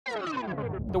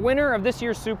The winner of this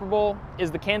year's Super Bowl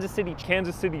is the Kansas City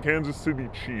Chiefs.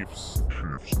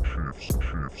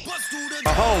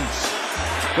 Mahomes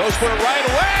goes for it right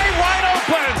away, wide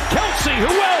open. Kelsey,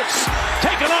 who else?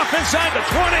 Taken off inside the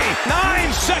 20.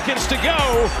 9 seconds to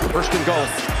go. First and goal.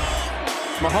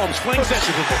 Mahomes flings it.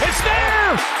 It's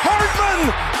there.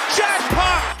 Hardman,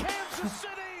 jackpot. Kansas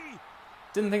City.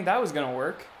 Didn't think that was gonna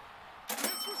work.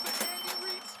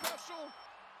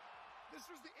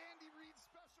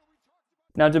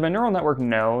 Now, did my neural network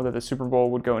know that the Super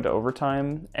Bowl would go into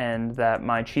overtime and that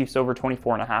my Chiefs over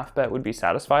 24.5 bet would be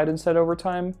satisfied instead of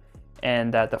overtime,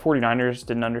 and that the 49ers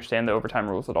didn't understand the overtime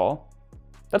rules at all?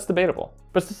 That's debatable.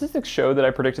 But statistics show that I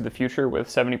predicted the future with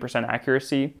 70%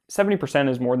 accuracy. 70%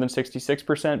 is more than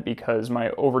 66% because my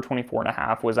over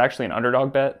 24.5 was actually an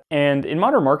underdog bet. And in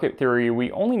modern market theory,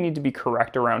 we only need to be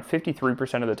correct around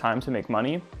 53% of the time to make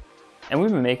money. And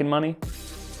we've been making money.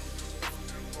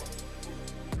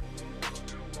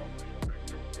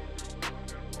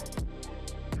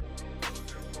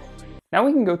 Now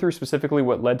we can go through specifically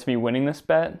what led to me winning this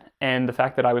bet, and the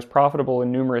fact that I was profitable in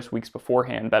numerous weeks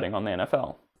beforehand betting on the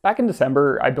NFL. Back in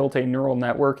December, I built a neural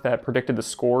network that predicted the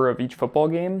score of each football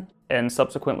game, and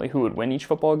subsequently who would win each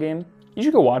football game. You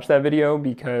should go watch that video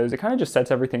because it kind of just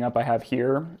sets everything up I have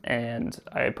here, and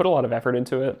I put a lot of effort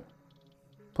into it.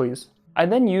 Please. I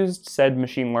then used said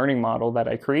machine learning model that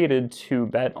I created to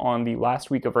bet on the last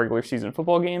week of regular season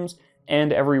football games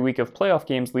and every week of playoff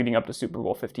games leading up to Super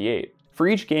Bowl 58. For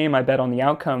each game, I bet on the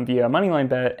outcome via a moneyline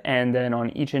bet and then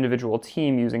on each individual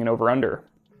team using an over-under.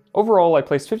 Overall, I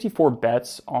placed 54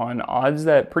 bets on odds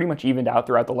that pretty much evened out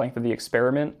throughout the length of the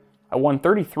experiment. I won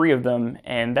 33 of them,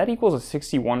 and that equals a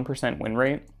 61% win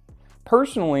rate.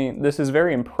 Personally, this is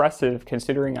very impressive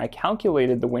considering I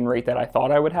calculated the win rate that I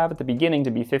thought I would have at the beginning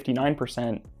to be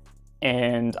 59%,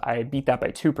 and I beat that by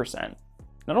 2%.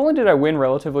 Not only did I win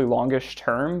relatively longish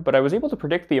term, but I was able to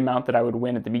predict the amount that I would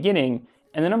win at the beginning,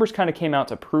 and the numbers kind of came out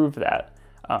to prove that.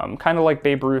 Kind of like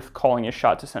Babe Ruth calling his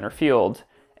shot to center field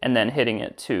and then hitting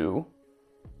it to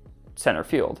center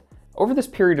field. Over this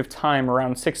period of time,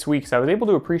 around 6 weeks, I was able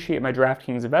to appreciate my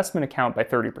DraftKings investment account by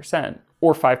 30%,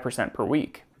 or 5% per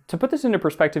week. To put this into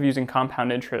perspective using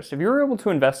compound interest, if you were able to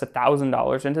invest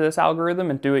 $1,000 into this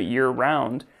algorithm and do it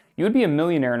year-round, you would be a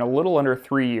millionaire in a little under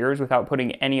 3 years without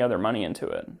putting any other money into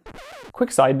it. Quick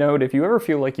side note, if you ever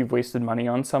feel like you've wasted money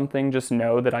on something, just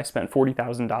know that I spent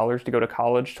 $40,000 to go to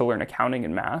college to learn accounting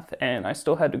and math, and I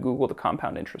still had to Google the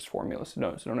compound interest formula, so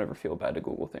don't ever feel bad to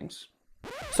Google things.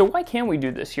 So why can't we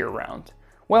do this year-round?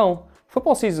 Well,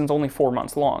 football season's only 4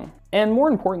 months long. And more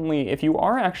importantly, if you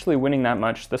are actually winning that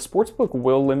much, the sportsbook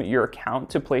will limit your account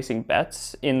to placing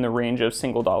bets in the range of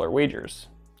single-dollar wagers.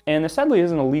 And this sadly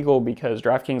isn't illegal because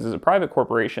DraftKings is a private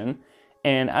corporation,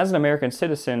 and as an American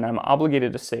citizen, I'm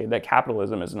obligated to say that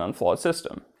capitalism is an unflawed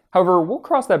system. However, we'll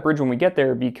cross that bridge when we get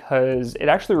there because it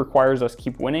actually requires us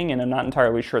keep winning, and I'm not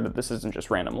entirely sure that this isn't just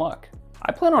random luck.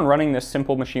 I plan on running this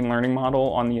simple machine learning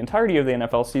model on the entirety of the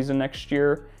NFL season next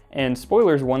year, and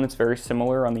spoilers, one that's very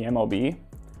similar on the MLB.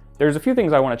 There's a few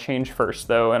things I want to change first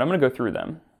though, and I'm going to go through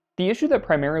them. The issue that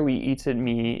primarily eats at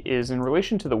me is in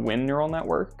relation to the WIN neural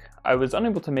network. I was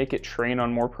unable to make it train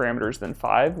on more parameters than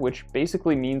 5, which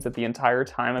basically means that the entire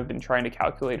time I've been trying to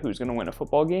calculate who's going to win a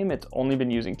football game, it's only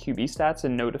been using QB stats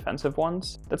and no defensive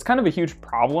ones. That's kind of a huge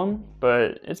problem,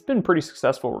 but it's been pretty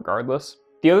successful regardless.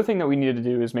 The other thing that we need to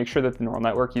do is make sure that the neural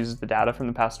network uses the data from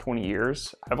the past 20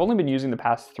 years. I've only been using the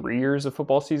past 3 years of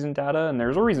football season data, and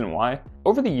there's a reason why.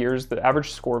 Over the years, the average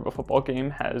score of a football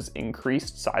game has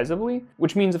increased sizably,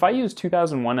 which means if I use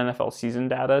 2001 NFL season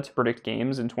data to predict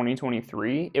games in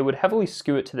 2023, it would heavily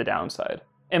skew it to the downside.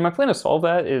 And my plan to solve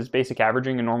that is basic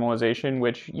averaging and normalization,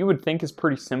 which you would think is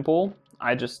pretty simple.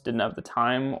 I just didn't have the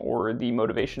time or the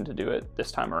motivation to do it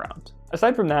this time around.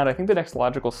 Aside from that, I think the next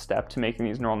logical step to making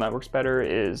these neural networks better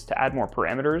is to add more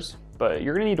parameters, but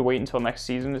you're gonna need to wait until next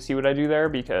season to see what I do there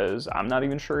because I'm not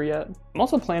even sure yet. I'm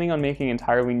also planning on making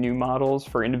entirely new models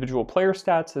for individual player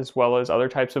stats as well as other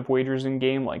types of wagers in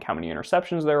game, like how many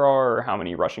interceptions there are or how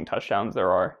many rushing touchdowns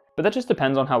there are. But that just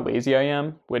depends on how lazy I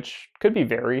am, which could be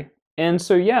vary. And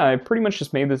so yeah, I pretty much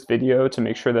just made this video to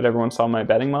make sure that everyone saw my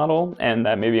betting model and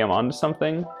that maybe I'm onto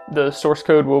something. The source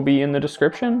code will be in the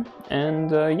description,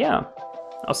 and yeah,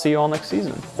 I'll see you all next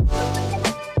season.